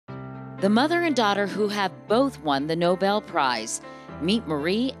The mother and daughter who have both won the Nobel Prize. Meet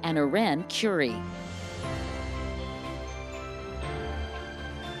Marie and Iréne Curie.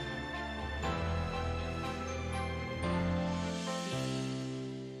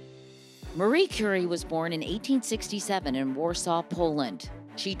 Marie Curie was born in 1867 in Warsaw, Poland.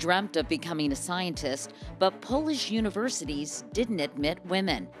 She dreamt of becoming a scientist, but Polish universities didn't admit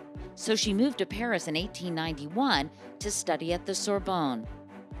women. So she moved to Paris in 1891 to study at the Sorbonne.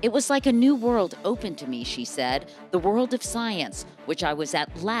 It was like a new world opened to me, she said, the world of science, which I was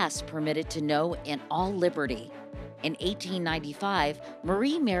at last permitted to know in all liberty. In 1895,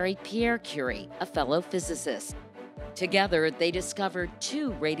 Marie married Pierre Curie, a fellow physicist. Together, they discovered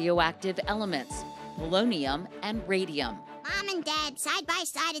two radioactive elements, polonium and radium. Mom and Dad, side by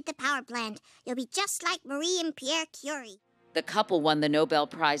side at the power plant. You'll be just like Marie and Pierre Curie. The couple won the Nobel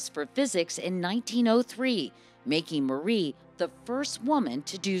Prize for Physics in 1903, making Marie the first woman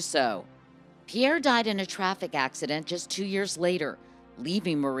to do so. Pierre died in a traffic accident just 2 years later,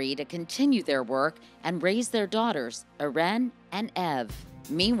 leaving Marie to continue their work and raise their daughters, Irène and Ève.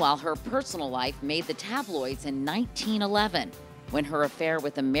 Meanwhile, her personal life made the tabloids in 1911, when her affair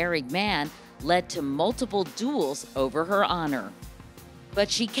with a married man led to multiple duels over her honor.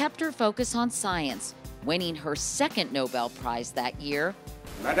 But she kept her focus on science, winning her second Nobel Prize that year.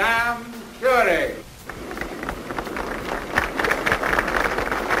 Madame Curie.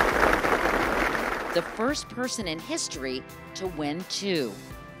 The first person in history to win two.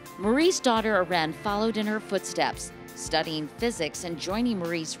 Marie's daughter Irène followed in her footsteps, studying physics and joining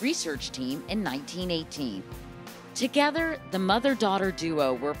Marie's research team in 1918. Together, the mother-daughter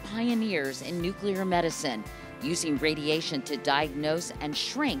duo were pioneers in nuclear medicine, using radiation to diagnose and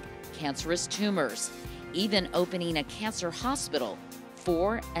shrink cancerous tumors, even opening a cancer hospital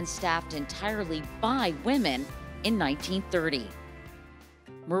for and staffed entirely by women in 1930.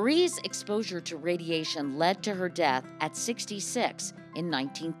 Marie's exposure to radiation led to her death at 66 in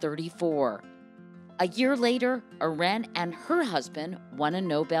 1934. A year later, Irène and her husband won a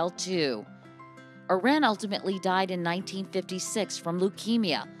Nobel too. Irène ultimately died in 1956 from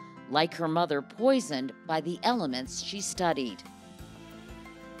leukemia, like her mother, poisoned by the elements she studied.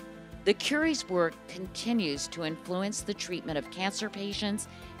 The Curie's work continues to influence the treatment of cancer patients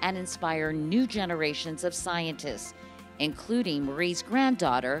and inspire new generations of scientists, including Marie's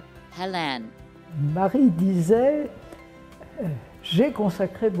granddaughter, Hélène. Marie disait, j'ai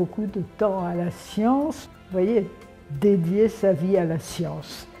consacré beaucoup de temps à la science, vous voyez, dédier sa vie à la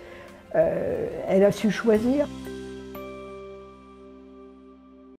science. Elle a su choisir.